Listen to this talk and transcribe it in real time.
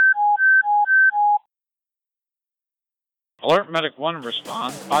Alert Medic 1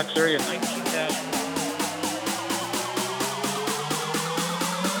 respond. Box area 19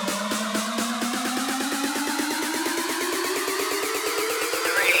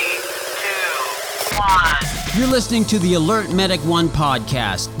 You're listening to the Alert Medic 1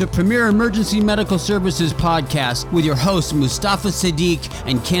 podcast, the premier emergency medical services podcast with your hosts Mustafa Siddiq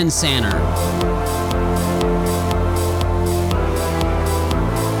and Ken Sanner.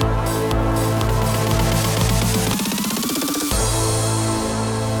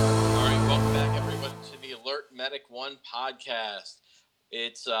 All right, welcome back, everyone, to the Alert Medic 1 podcast.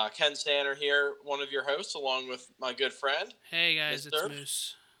 It's Ken Sanner here, one of your hosts, along with my good friend. Hey guys, Mr. it's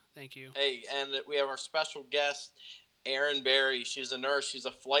Moose. Thank you. Hey, and we have our special guest, Erin Berry. She's a nurse. She's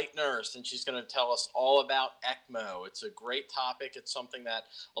a flight nurse, and she's going to tell us all about ECMO. It's a great topic. It's something that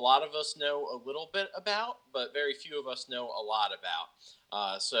a lot of us know a little bit about, but very few of us know a lot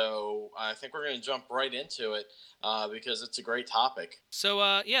about. So I think we're going to jump right into it because it's a great topic. So,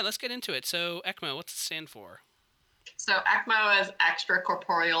 let's get into it. So, ECMO, what's it stand for? So ECMO is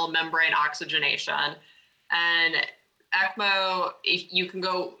extracorporeal membrane oxygenation. And ECMO, if you can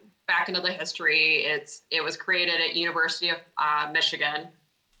go back into the history, it was created at University of Michigan.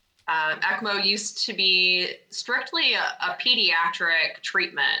 ECMO used to be strictly a pediatric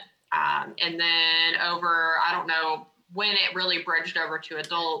treatment. And then I don't know when it really bridged over to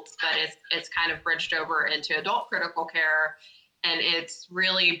adults, but it's kind of bridged over into adult critical care. And it's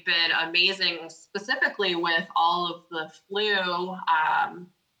really been amazing, specifically with all of the flu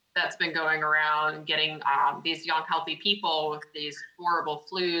that's been going around, getting these young, healthy people with these horrible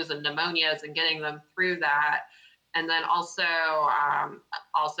flus and pneumonias and getting them through that. And then also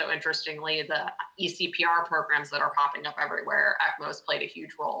interestingly, the ECPR programs that are popping up everywhere, ECMO's played a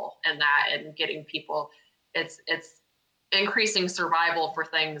huge role in that and getting people, it's increasing survival for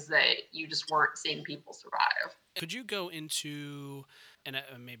things that you just weren't seeing people survive. Could you go into, and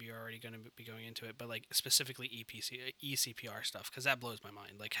maybe you're already going to be going into it, but like specifically ECPR stuff, because that blows my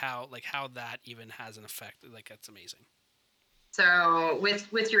mind. Like how that even has an effect. Like that's amazing. So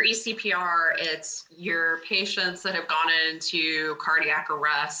with your ECPR, it's your patients that have gone into cardiac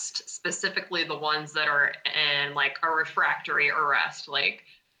arrest, specifically the ones that are in like a refractory arrest, like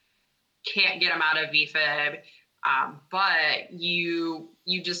can't get them out of VFib. But you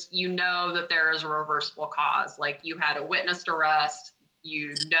know that there is a reversible cause. Like you had a witnessed arrest,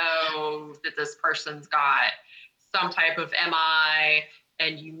 you know that this person's got some type of MI,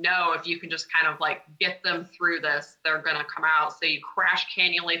 and you know if you can just kind of like get them through this, they're going to come out. So you crash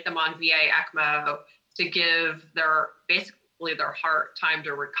cannulate them on VA ECMO to give their heart time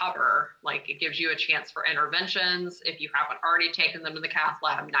to recover. Like it gives you a chance for interventions. If you haven't already taken them to the cath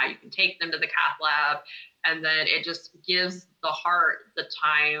lab, now you can take them to the cath lab. And then it just gives the heart the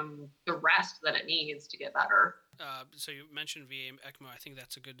time, the rest that it needs to get better. So you mentioned VA ECMO. I think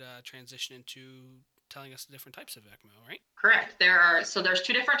that's a good transition into telling us the different types of ECMO, right? Correct. There's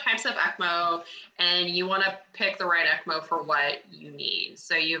two different types of ECMO, and you want to pick the right ECMO for what you need.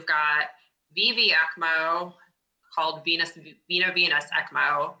 So you've got VV ECMO, called veno-venous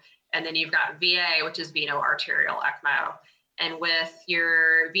ECMO, and then you've got VA, which is veno-arterial ECMO. And with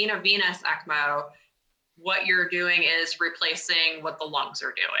your veno-venous ECMO, what you're doing is replacing what the lungs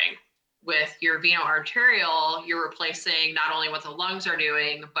are doing. With your veno-arterial, you're replacing not only what the lungs are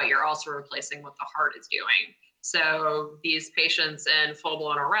doing, but you're also replacing what the heart is doing. So these patients in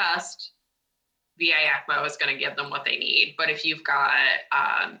full-blown arrest, VA ECMO is going to give them what they need. But if you've got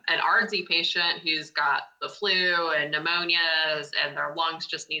an ARDS patient who's got the flu and pneumonias and their lungs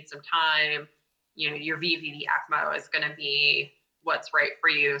just need some time, your VVV ECMO is going to be what's right for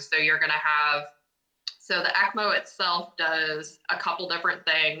you. So you're going to have, so the ECMO itself does a couple different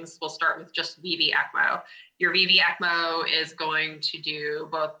things. We'll start with just VV ECMO. Your VV ECMO is going to do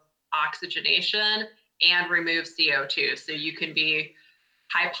both oxygenation and remove CO2. So you can be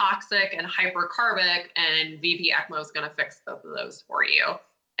hypoxic and hypercarbic, and VV ECMO is going to fix both of those for you.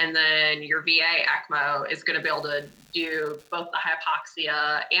 And then your VA ECMO is going to be able to do both the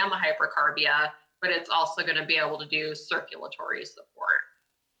hypoxia and the hypercarbia, but it's also going to be able to do circulatory support.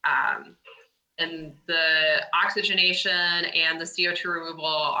 And the oxygenation and the CO2 removal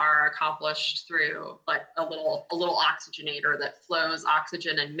are accomplished through like a little oxygenator that flows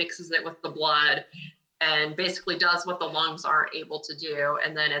oxygen and mixes it with the blood and basically does what the lungs aren't able to do.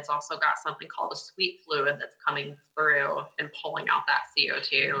 And then it's also got something called a sweet fluid that's coming through and pulling out that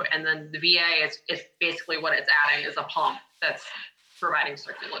CO2. And then the VA is basically what it's adding is a pump that's providing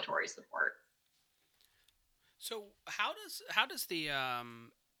circulatory support. So how does the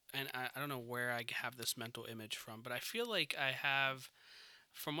and I don't know where I have this mental image from, but I feel like I have,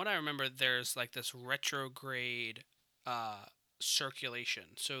 from what I remember, there's like this retrograde circulation.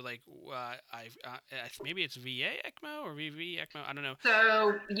 So like maybe it's VA ECMO or VV ECMO. I don't know.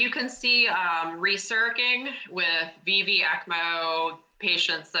 So you can see recircing with VV ECMO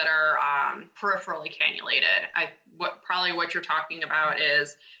patients that are peripherally cannulated. What you're talking about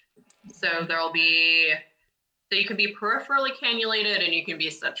is, so you can be peripherally cannulated and you can be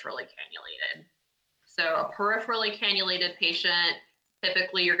centrally cannulated. So a peripherally cannulated patient,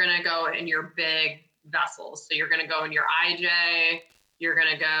 typically you're going to go in your big vessels. So you're going to go in your IJ, you're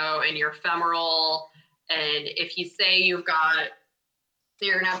going to go in your femoral. And if you say you're going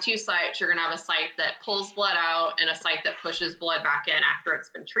to have two sites, you're going to have a site that pulls blood out and a site that pushes blood back in after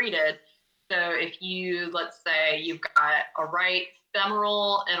it's been treated. So if let's say you've got a right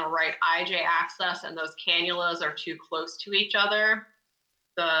femoral and a right IJ access, and those cannulas are too close to each other,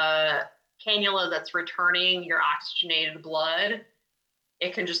 the cannula that's returning your oxygenated blood,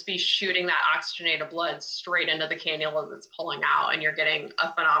 it can just be shooting that oxygenated blood straight into the cannula that's pulling out, and you're getting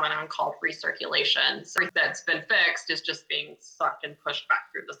a phenomenon called recirculation. So that's been fixed is just being sucked and pushed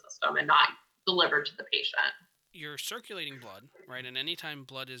back through the system and not delivered to the patient. You're circulating blood, right? And anytime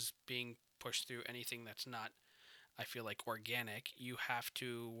blood is being pushed through anything that's not, I feel like, organic, you have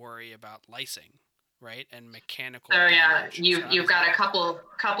to worry about lysing, right? And mechanical damage. You've got a couple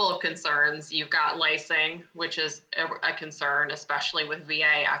of concerns. You've got lysing, which is a concern, especially with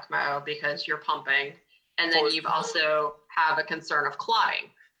VA ECMO, because you're pumping. And then you've also have a concern of clotting.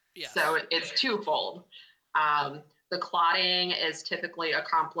 Yes. So it's twofold. The clotting is typically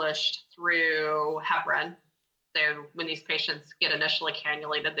accomplished through heparin. So when these patients get initially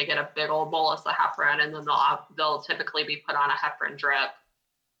cannulated, they get a big old bolus of heparin, and then they'll typically be put on a heparin drip.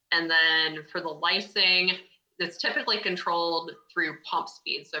 And then for the lysing, it's typically controlled through pump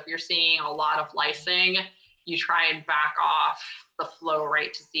speed. So if you're seeing a lot of lysing, you try and back off the flow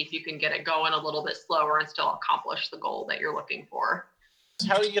rate to see if you can get it going a little bit slower and still accomplish the goal that you're looking for.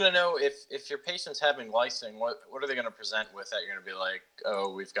 How are you going to know if your patient's having lysing? What are they going to present with that you're going to be like,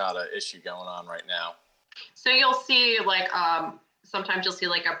 oh, we've got an issue going on right now? So you'll see sometimes you'll see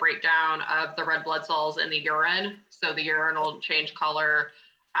like a breakdown of the red blood cells in the urine. So the urine will change color.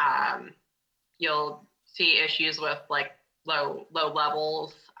 You'll see issues with like low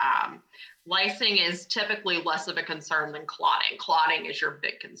levels. Lysing is typically less of a concern than clotting. Clotting is your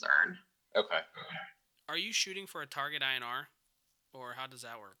big concern. Okay. Are you shooting for a target INR, or how does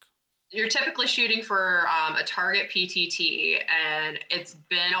that work? You're typically shooting for a target PTT, and it's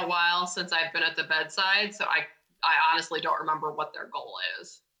been a while since I've been at the bedside, so I honestly don't remember what their goal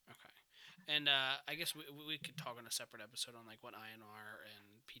is. Okay. And I guess we could talk on a separate episode on like what INR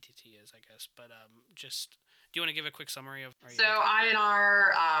and PTT is, I guess. But just, do you want to give a quick summary of? So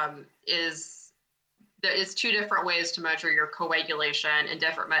INR there is two different ways to measure your coagulation, and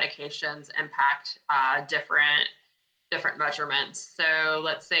different medications impact different measurements. So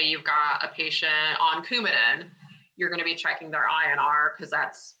let's say you've got a patient on Coumadin, you're going to be checking their INR because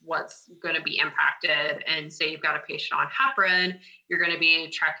that's what's going to be impacted. And say you've got a patient on heparin, you're going to be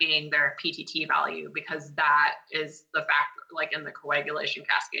checking their PTT value because that is the factor, like in the coagulation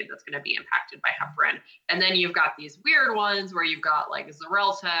cascade, that's going to be impacted by heparin. And then you've got these weird ones where you've got like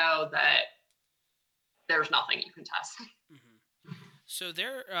Xarelto that there's nothing you can test. Mm-hmm. So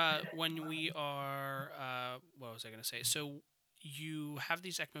there, when we are, what was I going to say? So you have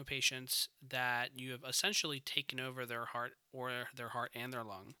these ECMO patients that you have essentially taken over their heart and their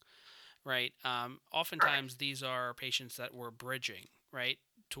lung, right? Oftentimes these are patients that we're bridging, right,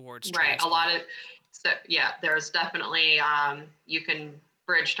 towards transplant. Right. A lot of, there's definitely, you can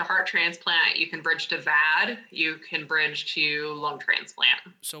bridge to heart transplant, you can bridge to VAD, you can bridge to lung transplant.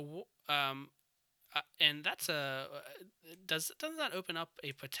 So, and that's doesn't that open up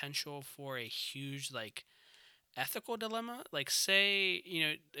a potential for a huge like ethical dilemma? Like, say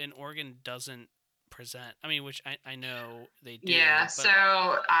an organ doesn't present. I mean, which I know they do. Yeah. But...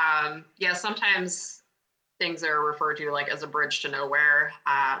 So sometimes things are referred to like as a bridge to nowhere.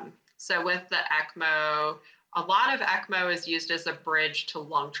 So with the ECMO, a lot of ECMO is used as a bridge to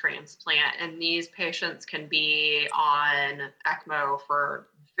lung transplant, and these patients can be on ECMO for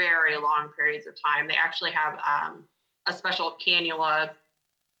very long periods of time. They actually have a special cannula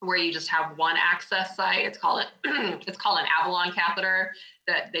where you just have one access site. It's called an Avalon catheter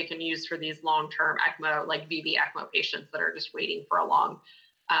that they can use for these long-term ECMO, like VV ECMO patients that are just waiting for a lung.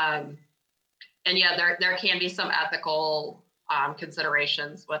 And yeah, there can be some ethical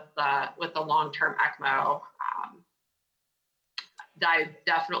considerations with the long-term ECMO. I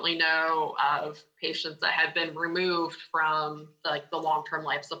definitely know of patients that have been removed from the long-term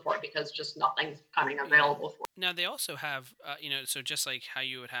life support because just nothing's coming available for. Now they also have, so just like how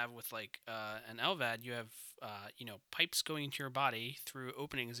you would have with like an LVAD, you have, pipes going into your body through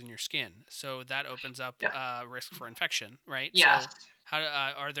openings in your skin. So that opens up risk for infection, right? Yes. So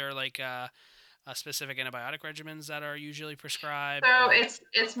how are there like specific antibiotic regimens that are usually prescribed? So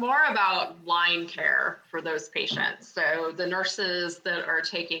it's more about line care for those patients. So the nurses that are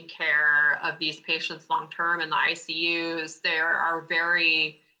taking care of these patients long-term in the ICUs, they are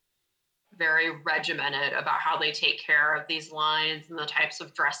very, very regimented about how they take care of these lines and the types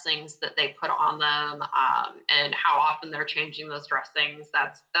of dressings that they put on them, and how often they're changing those dressings.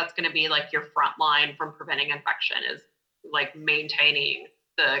 That's going to be like your front line from preventing infection, is like maintaining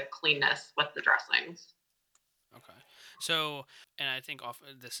the cleanness with the dressings. Okay. So, and I think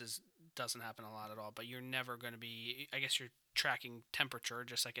doesn't happen a lot at all, but you're never going to be, I guess you're tracking temperature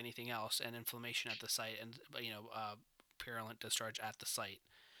just like anything else, and inflammation at the site, and, purulent discharge at the site.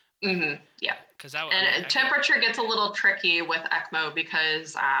 Mm-hmm. Yeah. Because temperature gets a little tricky with ECMO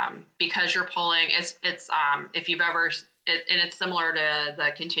because you're pulling, it's if you've ever, and it's similar to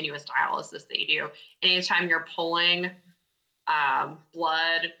the continuous dialysis that you do. Anytime you're pulling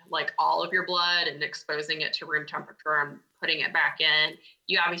blood, like all of your blood, and exposing it to room temperature and putting it back in,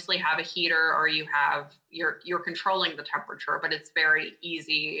 you obviously have a heater, or you're controlling the temperature, but it's very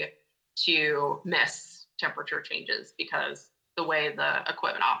easy to miss temperature changes because the way the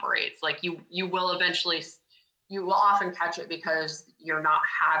equipment operates. Like you will often catch it because you're not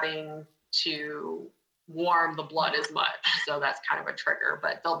having to warm the blood as much. So that's kind of a trigger,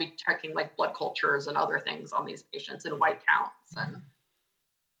 but they'll be checking like blood cultures and other things on these patients and white counts, and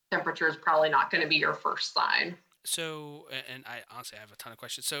temperature is probably not going to be your first sign. So, and I honestly have a ton of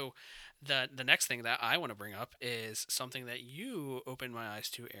questions. So the next thing that I want to bring up is something that you opened my eyes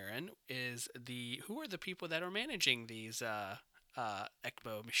to, Aaron, is who are the people that are managing these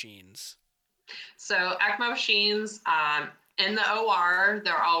ECMO machines? So ECMO machines, in the OR,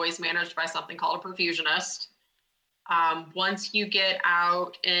 they're always managed by something called a perfusionist. Once you get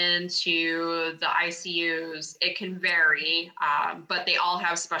out into the ICUs, it can vary, but they all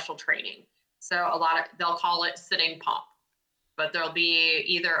have special training. So they'll call it sitting pump, but there'll be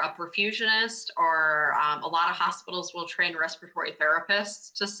either a perfusionist, or a lot of hospitals will train respiratory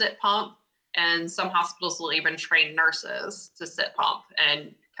therapists to sit pump. And some hospitals will even train nurses to sit pump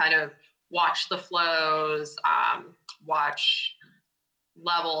and kind of watch the flows, watch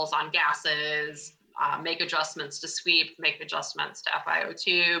levels on gases, make adjustments to sweep, make adjustments to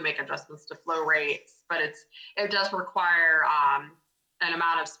FiO2, make adjustments to flow rates. But it does require an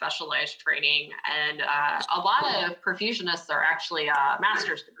amount of specialized training. And a lot of perfusionists are actually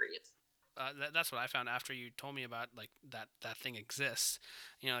master's degrees. That's what I found after you told me about like that thing exists,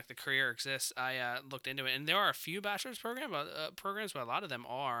 like the career exists. I looked into it, and there are a few bachelor's programs, but a lot of them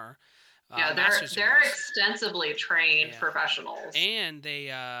are they're extensively trained professionals, and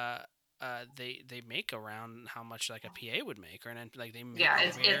they make around how much like a PA would make, or like they make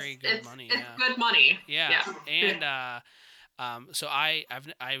very good money. It's good money. Yeah. And so I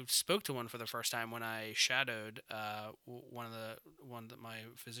spoke to one for the first time when I shadowed one of my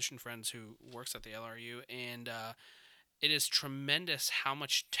physician friends who works at the LRU, and it is tremendous how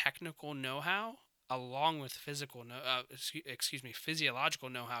much technical know-how along with physiological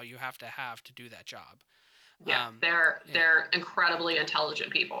know-how you have to do that job. Yeah, they're incredibly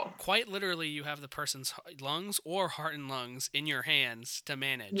intelligent people. Quite literally, you have the person's lungs or heart and lungs in your hands to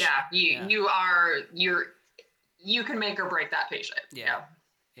manage. Yeah, you can make or break that patient. Yeah.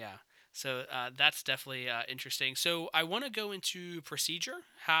 So that's definitely interesting. So I want to go into procedure,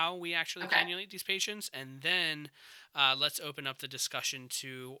 how we actually cannulate these patients, and then let's open up the discussion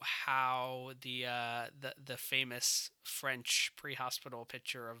to how the famous French pre-hospital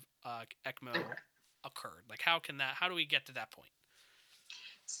picture of ECMO occurred. Like how do we get to that point?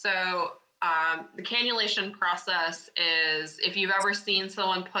 So the cannulation process is, if you've ever seen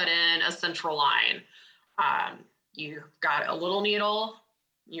someone put in a central line, you've got a little needle,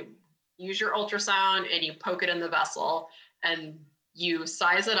 you use your ultrasound and you poke it in the vessel and you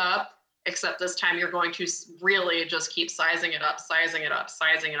size it up, except this time you're going to really just keep sizing it up to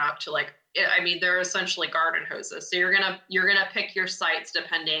they're essentially garden hoses. So you're gonna pick your sites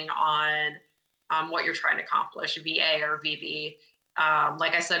depending on what you're trying to accomplish, VA or VV.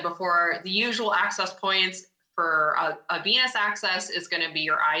 Like I said before, the usual access points for a venous access is going to be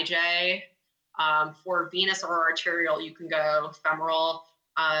your IJ. For venous or arterial, you can go femoral.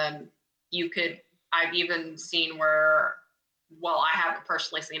 I've even seen where well, I haven't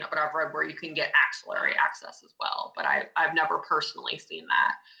personally seen it, but I've read where you can get axillary access as well, but I've never personally seen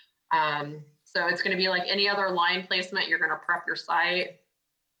that. So it's going to be like any other line placement. You're going to prep your site,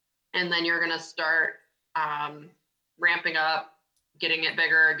 and then you're going to start ramping up, getting it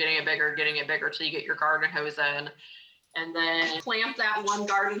bigger till you get your garden hose in, and then clamp that one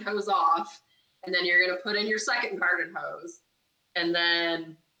garden hose off, and then you're going to put in your second garden hose, and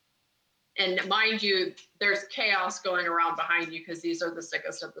mind you, there's chaos going around behind you because these are the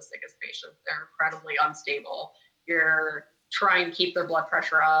sickest of the sickest patients. They're incredibly unstable. You're trying to keep their blood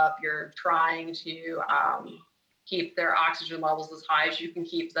pressure up. You're trying to keep their oxygen levels as high as you can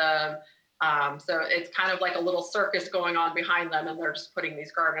keep them. So it's kind of like a little circus going on behind them, and they're just putting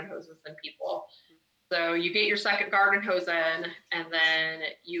these garden hoses in people. So you get your second garden hose in, and then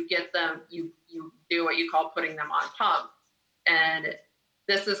you get them, you do what you call putting them on pump. And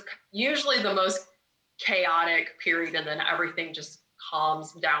this is usually the most chaotic period, and then everything just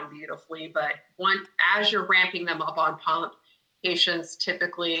calms down beautifully. But as you're ramping them up on pump, patients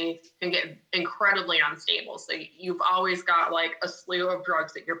typically can get incredibly unstable. So you've always got like a slew of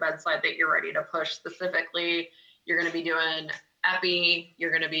drugs at your bedside that you're ready to push. Specifically, you're going to be doing epi, you're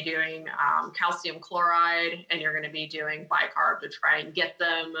going to be doing calcium chloride, and you're going to be doing bicarb to try and get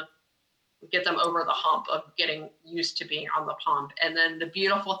them over the hump of getting used to being on the pump. And then the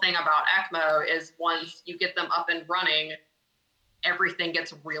beautiful thing about ECMO is once you get them up and running, everything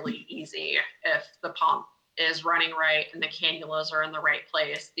gets really easy if the pump is running right and the cannulas are in the right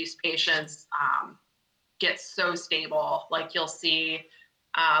place. These patients get so stable. Like you'll see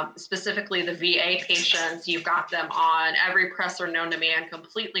specifically the VA patients, you've got them on every pressor known to man,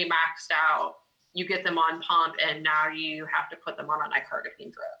 completely maxed out. You get them on pump, and now you have to put them on an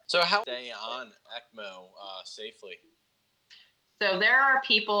icardipine drip. So how stay on ECMO safely? So there are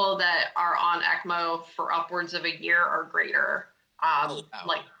people that are on ECMO for upwards of a year or greater. Wow.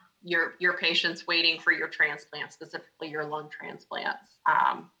 Like your patients waiting for your transplant, specifically your lung transplants.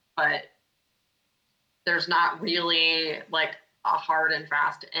 But there's not really like a hard and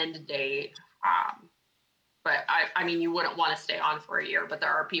fast end date. But I mean, you wouldn't want to stay on for a year, but there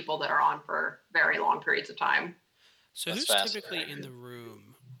are people that are on for very long periods of time. So That's who's typically in the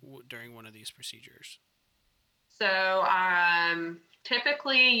room during one of these procedures? So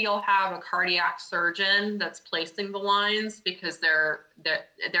typically you'll have a cardiac surgeon that's placing the lines because they're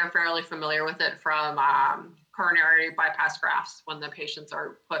fairly familiar with it from coronary bypass grafts when the patients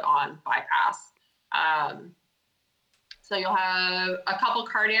are put on bypass. So you'll have a couple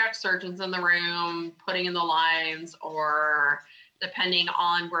cardiac surgeons in the room putting in the lines, or depending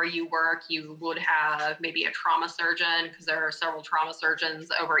on where you work, you would have maybe a trauma surgeon, because there are several trauma surgeons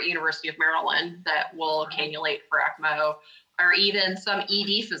over at University of Maryland that will cannulate for ECMO, or even some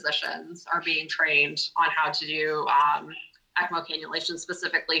ED physicians are being trained on how to do ECMO cannulation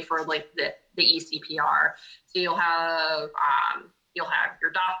specifically for like the ECPR. So you'll have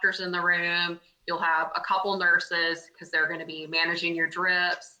your doctors in the room. You'll have a couple nurses because they're going to be managing your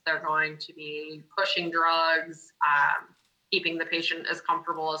drips. They're going to be pushing drugs, keeping the patient as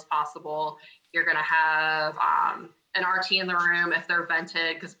comfortable as possible. You're going to have an RT in the room if they're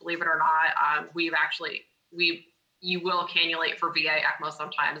vented, because believe it or not, you will cannulate for VA ECMO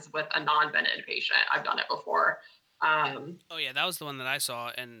sometimes with a non-vented patient. I've done it before. Oh yeah, that was the one that I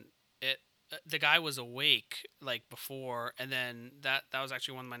saw, and the guy was awake like before, and then that was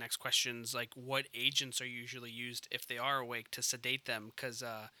actually one of my next questions, like what agents are usually used if they are awake to sedate them, because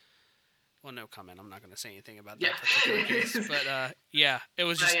well, no comment, I'm not going to say anything about that particular case, but yeah, it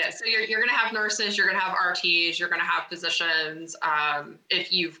was just so you're going to have nurses, you're going to have RTs, you're going to have physicians.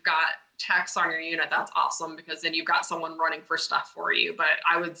 If you've got techs on your unit, that's awesome, because then you've got someone running for stuff for you. But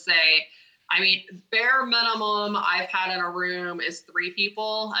I would say, I mean, bare minimum I've had in a room is 3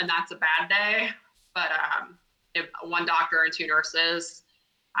 people, and that's a bad day. But if 1 doctor and 2 nurses.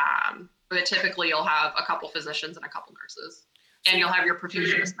 But typically you'll have a couple physicians and a couple nurses, and you'll have your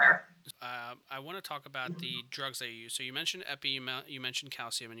perfusionist there. I want to talk about the drugs that you use. So you mentioned epi, you mentioned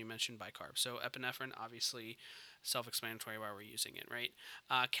calcium, and you mentioned bicarb. So epinephrine, obviously, self-explanatory why we're using it, right?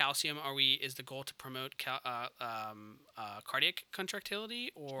 Calcium, is the goal to promote cardiac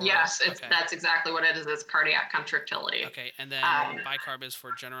contractility, or? Yes, that's exactly what it is. It's cardiac contractility. Okay, and then bicarb is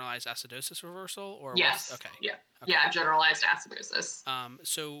for generalized acidosis reversal, or? Yes. Okay. Yeah. Okay. Yeah, generalized acidosis.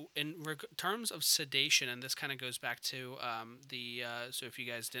 So in terms of sedation, and this kind of goes back to so if you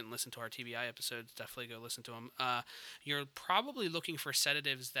guys didn't listen to our TBI episodes, definitely go listen to them. You're probably looking for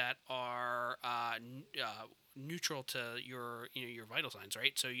sedatives that are neutral to your your vital signs,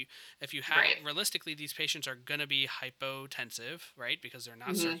 right? So if you have Right. realistically, these patients are going to be hypotensive, right, because they're not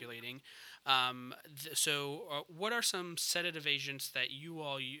Mhm. circulating. So what are some sedative agents that you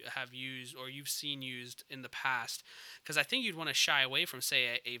all have used or you've seen used in the past? Because I think you'd want to shy away from,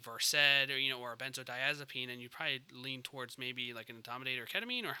 say, a Versed or or a benzodiazepine, and you'd probably lean towards maybe like an etomidate or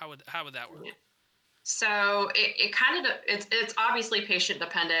ketamine, or how would that work? Yeah. So it kind of it's obviously patient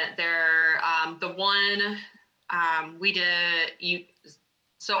dependent. There, the one we did you.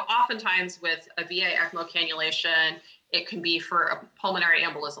 So oftentimes with a VA ECMO cannulation, it can be for a pulmonary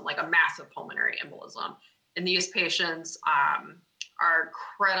embolism, like a massive pulmonary embolism, and these patients are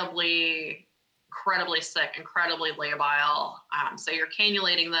incredibly sick, incredibly labile. So you're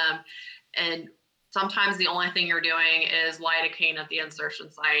cannulating them, and sometimes the only thing you're doing is lidocaine at the insertion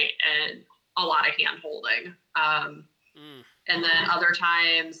site and a lot of hand holding. And then other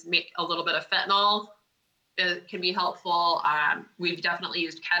times, a little bit of fentanyl can be helpful. We've definitely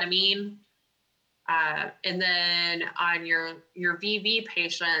used ketamine. And then on your VV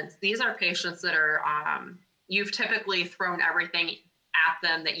patients, these are patients that are, you've typically thrown everything at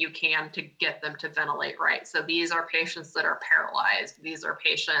them that you can to get them to ventilate, right? So these are patients that are paralyzed. These are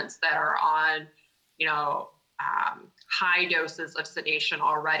patients that are on, high doses of sedation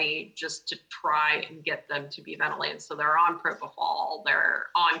already just to try and get them to be ventilated. So they're on propofol, they're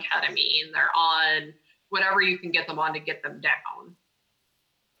on ketamine, they're on whatever you can get them on to get them down.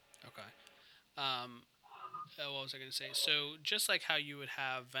 Okay. What was I going to say? So just like how you would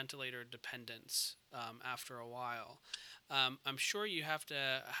have ventilator dependence after a while, I'm sure you have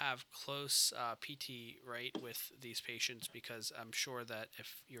to have close PT, right, with these patients, because I'm sure that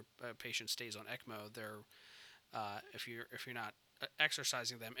if your patient stays on ECMO, they're if you're not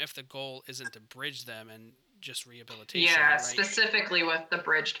exercising them, if the goal isn't to bridge them and just rehabilitation, Yeah, right? specifically with the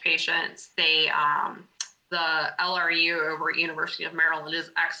bridged patients, the LRU over at University of Maryland is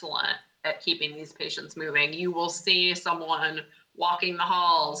excellent at keeping these patients moving. You will see someone walking the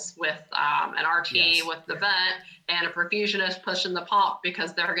halls with an RT Yes. with the vent and a perfusionist pushing the pump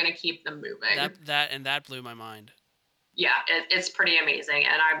because they're going to keep them moving. That blew my mind. Yeah, it's pretty amazing,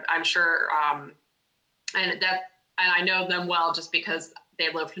 and I'm sure, and I know them well just because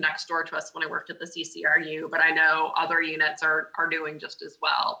they lived next door to us when I worked at the CCRU. But I know other units are doing just as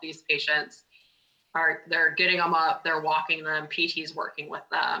well. These patients they're getting them up, they're walking them, PT's working with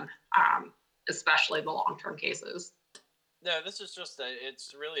them, especially the long-term cases. No, this is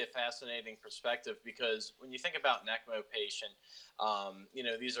it's really a fascinating perspective, because when you think about an ECMO patient,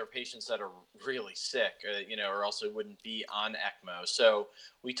 these are patients that are really sick, or else it wouldn't be on ECMO. So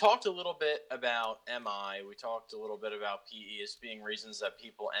we talked a little bit about MI. We talked a little bit about PE as being reasons that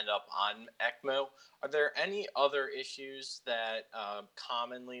people end up on ECMO. Are there any other issues that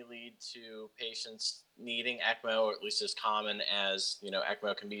commonly lead to patients needing ECMO, or at least as common as,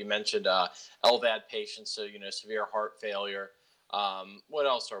 ECMO can be? You mentioned LVAD patients, so, severe heart failure. What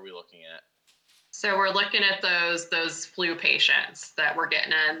else are we looking at? So we're looking at those flu patients that we're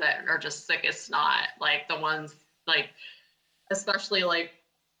getting in that are just sick as snot, like the ones, like, especially like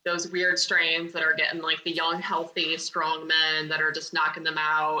those weird strains that are getting like the young, healthy, strong men that are just knocking them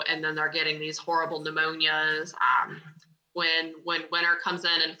out. And then they're getting these horrible pneumonias. When winter comes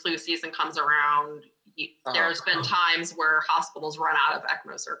in and flu season comes around, there's been times where hospitals run out of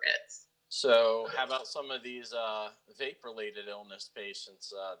ECMO circuits. So how about some of these vape-related illness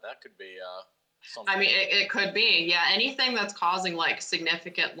patients? That could be something. I mean, it could be. Yeah, anything that's causing like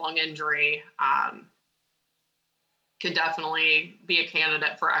significant lung injury could definitely be a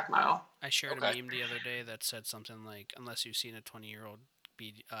candidate for ECMO. I shared a meme the other day that said something like, unless you've seen a 20-year-old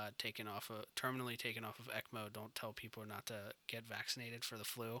be terminally taken off of ECMO, don't tell people not to get vaccinated for the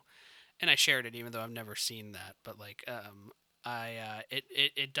flu. And I shared it even though I've never seen that. But like,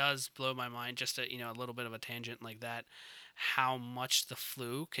 it does blow my mind, just a little bit of a tangent like that, how much the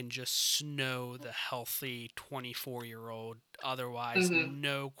flu can just snow the healthy 24-year-old, otherwise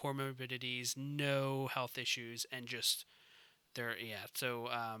no comorbidities, no health issues, and just so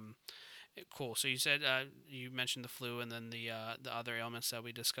cool. So you said you mentioned the flu and then the other ailments that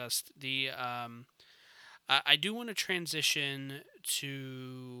we discussed. I do want to transition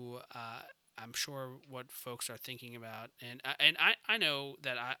to I'm sure what folks are thinking about, and I know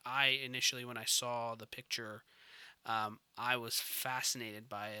that I initially, when I saw the picture, I was fascinated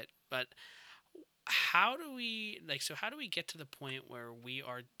by it. But how do we get to the point where we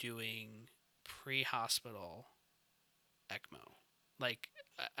are doing pre-hospital ECMO? Like,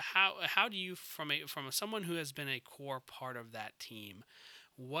 how do you, from someone who has been a core part of that team,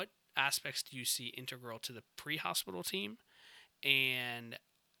 what aspects do you see integral to the pre-hospital team, and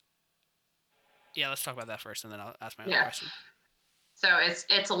Yeah, let's talk about that first, and then I'll ask my other Yeah. question. So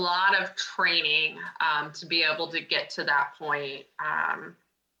it's a lot of training to be able to get to that point.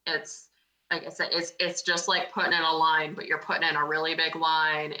 It's like I said, it's just like putting in a line, but you're putting in a really big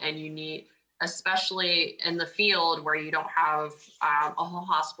line, and you need, especially in the field where you don't have a whole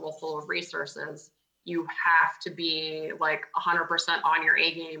hospital full of resources, you have to be like 100% on your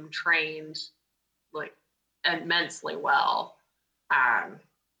A game, trained like immensely well,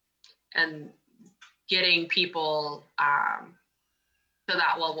 and getting people to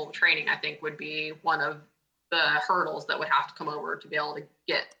that level of training, I think, would be one of the hurdles that would have to come over to be able to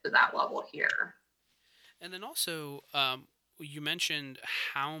get to that level here. And then also, you mentioned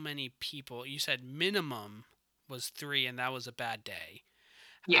how many people. You said minimum was 3, and that was a bad day.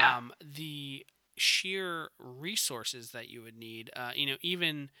 Yeah. The sheer resources that you would need,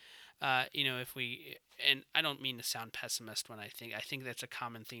 even, if we, and I don't mean to sound pessimist when I think that's a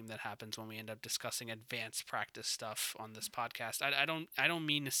common theme that happens when we end up discussing advanced practice stuff on this podcast. I don't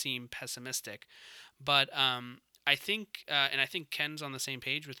mean to seem pessimistic, but I think, and I think Ken's on the same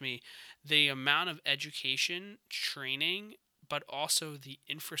page with me, the amount of education, training, but also the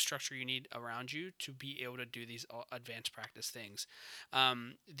infrastructure you need around you to be able to do these advanced practice things.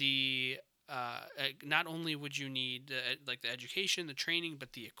 The Not only would you need like the education, the training,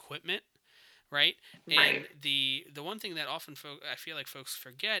 but the equipment, right? Right. And the one thing that often I feel like folks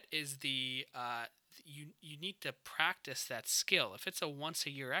forget is you need to practice that skill. If it's a once a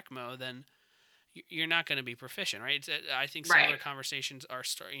year ECMO, then you're not going to be proficient, right? I think similar Right. conversations are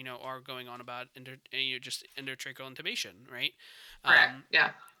going on about just endotracheal intubation, right? Correct.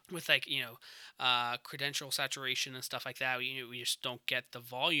 Yeah. With like credential saturation and stuff like that, we just don't get the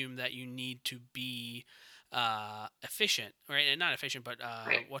volume that you need to be efficient, right? And not efficient, but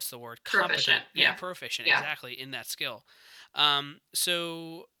Right. what's the word? Proficient. Competent. Yeah. Proficient. Yeah. Exactly, in that skill.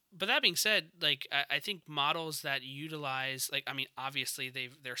 So, but that being said, like I think models that utilize, like, I mean, obviously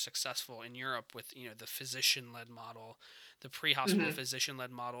they're successful in Europe with the physician-led model, the pre-hospital Mhm.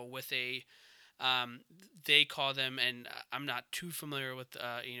 physician-led model with a they call them, and I'm not too familiar with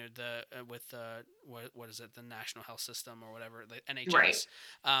what is it, the National Health System or whatever, the NHS.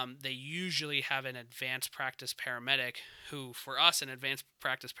 Right. They usually have an advanced practice paramedic who, for us, an advanced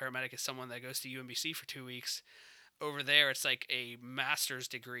practice paramedic is someone that goes to UMBC for 2 weeks. Over there, it's like a master's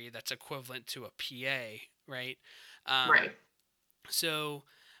degree that's equivalent to a PA, right? Right. So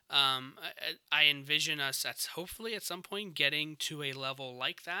I envision us hopefully at some point getting to a level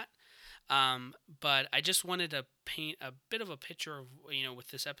like that. But I just wanted to paint a bit of a picture of, with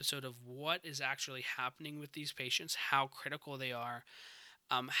this episode, of what is actually happening with these patients, how critical they are,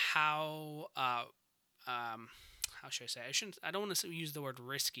 how should I say? I don't want to use the word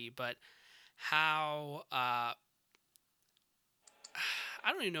risky, but how, I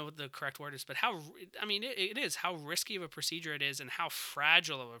don't even know what the correct word is, but it is how risky of a procedure it is and how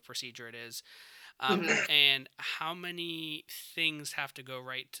fragile of a procedure it is. Mhm. And how many things have to go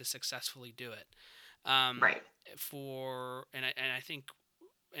right to successfully do it. Right. I think,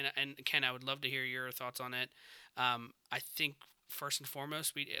 and Ken, I would love to hear your thoughts on it. I think first and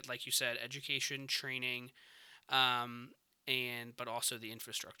foremost, like you said, education, training, but also the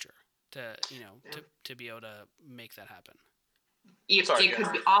infrastructure to to be able to make that happen. It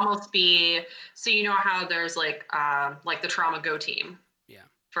could almost be, so how there's like the trauma go team. Yeah.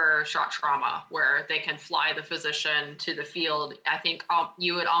 For shock trauma, where they can fly the physician to the field. I think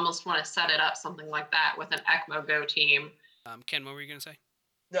you would almost want to set it up something like that with an ECMO go team. Ken, what were you going to say?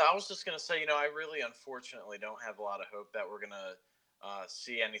 No, I was just going to say, I really unfortunately don't have a lot of hope that we're going to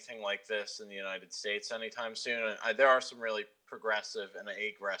see anything like this in the United States anytime soon. There are some really progressive and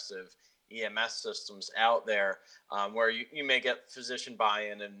aggressive EMS systems out there where you may get physician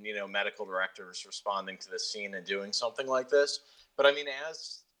buy-in and, medical directors responding to the scene and doing something like this. But I mean,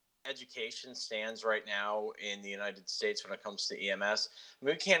 as education stands right now in the United States when it comes to EMS,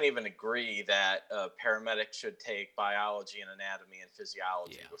 we can't even agree that paramedics should take biology and anatomy and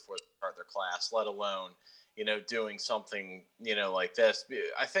physiology before they start their class, let alone, doing something, like this.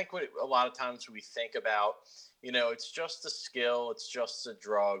 I think a lot of times we think about, it's just a skill, it's just a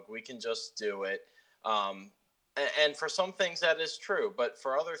drug, we can just do it. And for some things that is true, but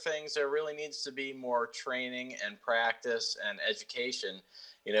for other things there really needs to be more training and practice and education,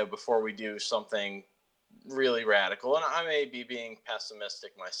 before we do something really radical. And I may be being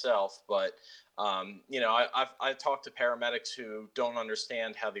pessimistic myself, but I've talked to paramedics who don't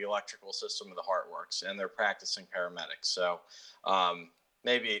understand how the electrical system of the heart works, and they're practicing paramedics. So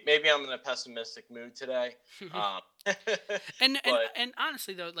maybe I'm in a pessimistic mood today. And But and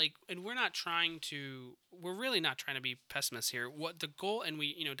honestly though, like, and we're really not trying to be pessimists here. What the goal, and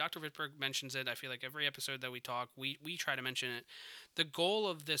we, Dr. Wittberg mentions it. I feel like every episode that we talk, we try to mention it. The goal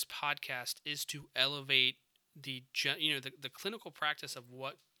of this podcast is to elevate the clinical practice of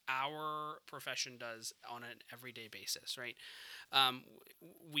what our profession does on an everyday basis, right? Um,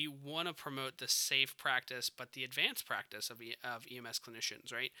 we want to promote the safe practice, but the advanced practice of EMS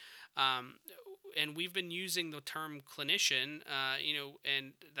clinicians, right? Um, and we've been using the term clinician,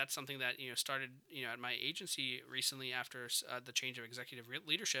 and that's something that started at my agency recently after the change of executive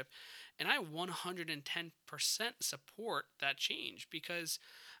leadership, and I 110% support that change because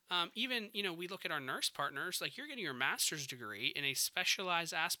even we look at our nurse partners, like you're getting your master's degree in a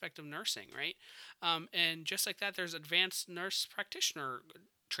specialized aspect of nursing, right? And just like that, there's advanced nurse practitioner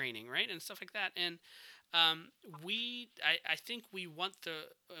training, right, and stuff like that, and I think we want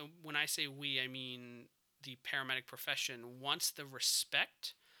when I say we, I mean the paramedic profession wants the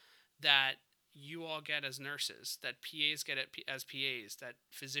respect that you all get as nurses, that PAs get as PAs, that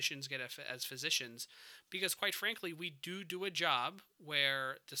physicians get as physicians, because quite frankly, we do a job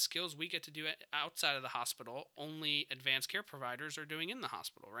where the skills we get to do outside of the hospital, only advanced care providers are doing in the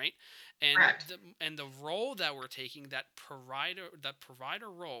hospital, right? And Correct. the role that we're taking, that provider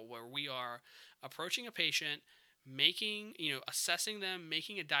role, where we are approaching a patient, assessing them,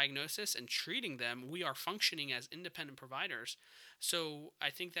 making a diagnosis, and treating them, we are functioning as independent providers. So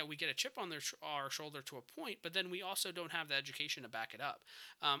I think that we get a chip on our shoulder to a point, but then we also don't have the education to back it up.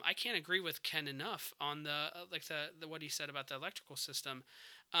 I can't agree with Ken enough on the what he said about the electrical system.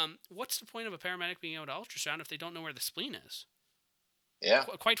 What's the point of a paramedic being able to ultrasound if they don't know where the spleen is? yeah.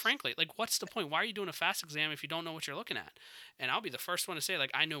 Quite frankly, like, what's the point? Why are you doing a fast exam if you don't know what you're looking at? And I'll be the first one to say, like,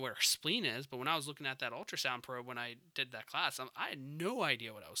 I know where a spleen is, but when I was looking at that ultrasound probe when I did that class, I had no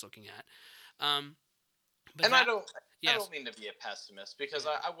idea what I was looking at. But And that, I yes, don't mean to be a pessimist because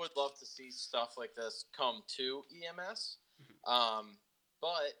yeah. I would love to see stuff like this come to EMS. Mhm.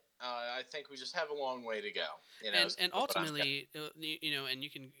 But I think we just have a long way to go. And What I'm getting. ultimately, and you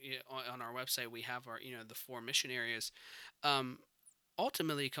can, on our website we have our the 4 mission areas. Um,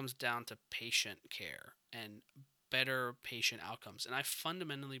 Ultimately, it comes down to patient care and better patient outcomes. And I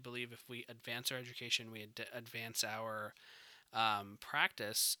fundamentally believe if we advance our education, we advance our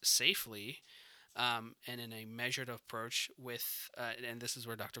practice safely, and in a measured approach with, and this is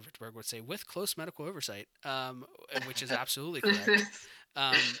where Dr. Wittberg would say, with close medical oversight, which is absolutely correct,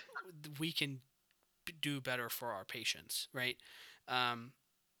 um, we can do better for our patients, right? Um,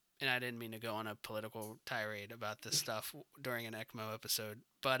 and I didn't mean to go on a political tirade about this stuff during an ECMO episode,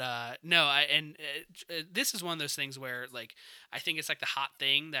 but no, this is one of those things where, like, I think it's like the hot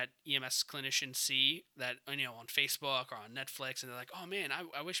thing that EMS clinicians see that on Facebook or on Netflix, and they're like, oh man,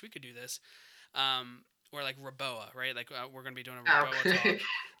 I wish we could do this, or like Reboa, right? Like, we're gonna be doing a Reboa talk,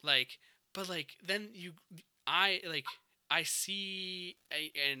 like, but like then I see,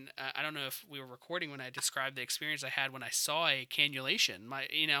 and I don't know if we were recording when I described the experience I had when I saw a cannulation,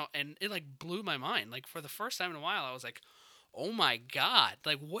 and it like blew my mind. Like, for the first time in a while, I was like, "Oh my God!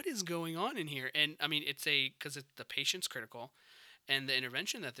 Like, what is going on in here?" And I mean, because the patient's critical, and the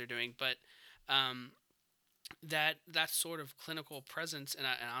intervention that they're doing, but that sort of clinical presence, and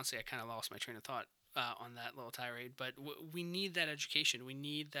honestly, I kind of lost my train of thought on that little tirade. But we need that education. We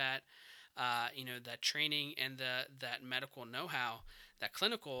need that. That training and that medical know-how, that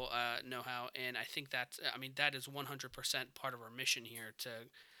clinical know-how, and I think that is 100% part of our mission here to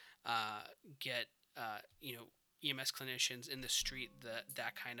get EMS clinicians in the street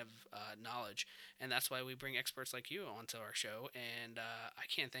that kind of knowledge, and that's why we bring experts like you onto our show. And I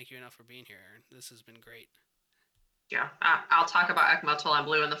can't thank you enough for being here, Aaron. This has been great. Yeah, I'll talk about ECMO till I'm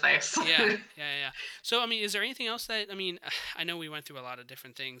blue in the face. Yeah. So, is there anything else that, I know we went through a lot of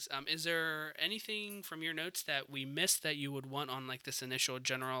different things. Is there anything from your notes that we missed that you would want on, like, this initial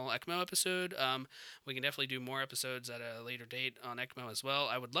general ECMO episode? We can definitely do more episodes at a later date on ECMO as well.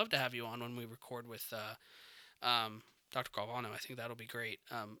 I would love to have you on when we record with Dr. Calvano. I think that'll be great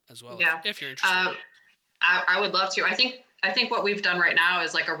as well, Yeah. if you're interested. I would love to. I think what we've done right now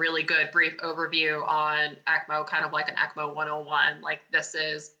is like a really good brief overview on ECMO, kind of like an ECMO 101. Like, this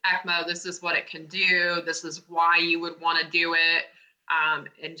is ECMO, this is what it can do, this is why you would want to do it,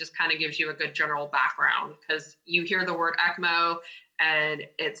 and just kind of gives you a good general background, because you hear the word ECMO and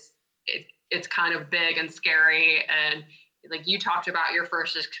it's kind of big and scary. And like, you talked about your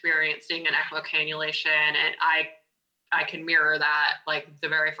first experience seeing an ECMO cannulation, and I can mirror that. Like, the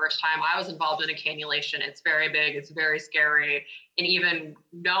very first time I was involved in a cannulation, it's very big, it's very scary. And even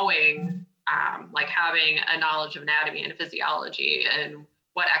knowing, like, having a knowledge of anatomy and physiology and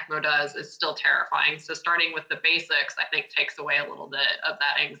what ECMO does is still terrifying. So starting with the basics, I think, takes away a little bit of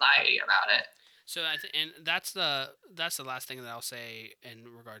that anxiety about it. So and that's the last thing that I'll say in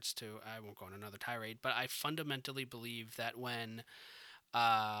regards to, I won't go on another tirade, but I fundamentally believe that when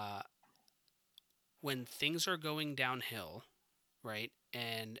things are going downhill, right,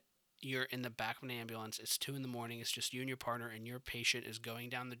 and you're in the back of an ambulance, it's 2 a.m, it's just you and your partner, and your patient is going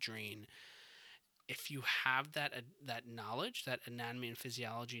down the drain. If you have that knowledge, that anatomy and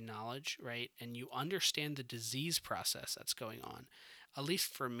physiology knowledge, right, and you understand the disease process that's going on, at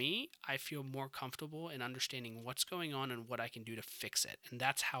least for me, I feel more comfortable in understanding what's going on and what I can do to fix it. And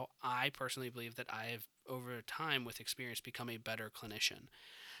that's how I personally believe that I have, over time with experience, become a better clinician.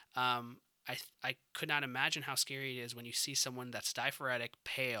 I could not imagine how scary it is when you see someone that's diaphoretic,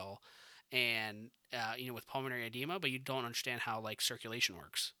 pale, and with pulmonary edema, but you don't understand how like circulation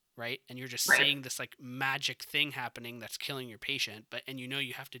works, right? And you're just seeing this like magic thing happening that's killing your patient, and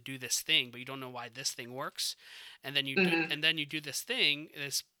you have to do this thing, but you don't know why this thing works, and then you do this thing,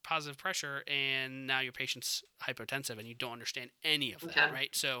 this positive pressure, and now your patient's hypotensive, and you don't understand any of that,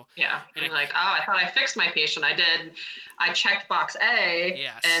 right? So yeah, and you're like, oh, I thought I fixed my patient. I checked box A,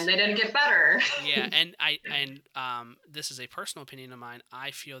 and they didn't get better. Yeah, and this is a personal opinion of mine.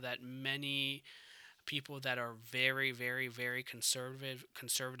 I feel that many people that are very, very, very conservative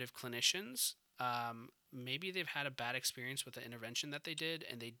clinicians, maybe they've had a bad experience with the intervention that they did,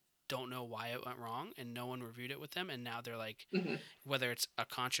 and they don't know why it went wrong, and no one reviewed it with them, and now they're like, whether it's a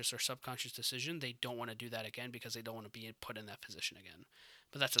conscious or subconscious decision, they don't want to do that again because they don't want to be put in that position again.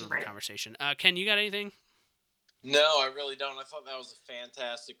 But that's another conversation. Ken, you got anything? No, I really don't. I thought that was a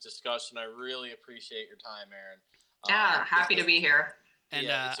fantastic discussion. I really appreciate your time, Aaron. Yeah, happy to be here. And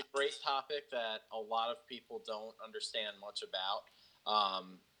it's a great topic that a lot of people don't understand much about,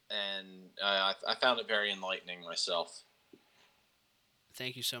 and I found it very enlightening myself.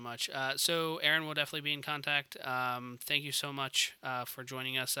 Thank you so much. So Aaron will definitely be in contact. Thank you so much for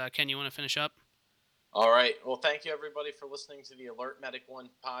joining us. Ken, you want to finish up? All right. Well, thank you, everybody, for listening to the Alert Medic 1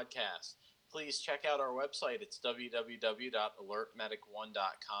 podcast. Please check out our website. It's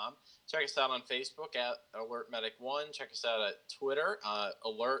www.alertmedic1.com. Check us out on Facebook at AlertMedic1. Check us out at Twitter,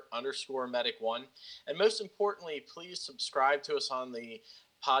 alert_medic1. And most importantly, please subscribe to us on the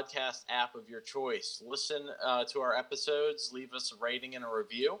podcast app of your choice. Listen to our episodes, leave us a rating and a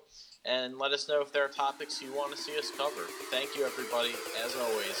review, and let us know if there are topics you want to see us cover. Thank you, everybody. As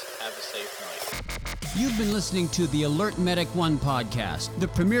always, have a safe night. You've been listening to the Alert Medic 1 podcast, the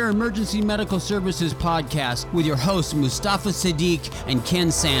premier emergency medical services podcast with your hosts Mustafa Siddiq and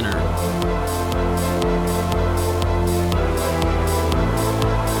Ken Sanner.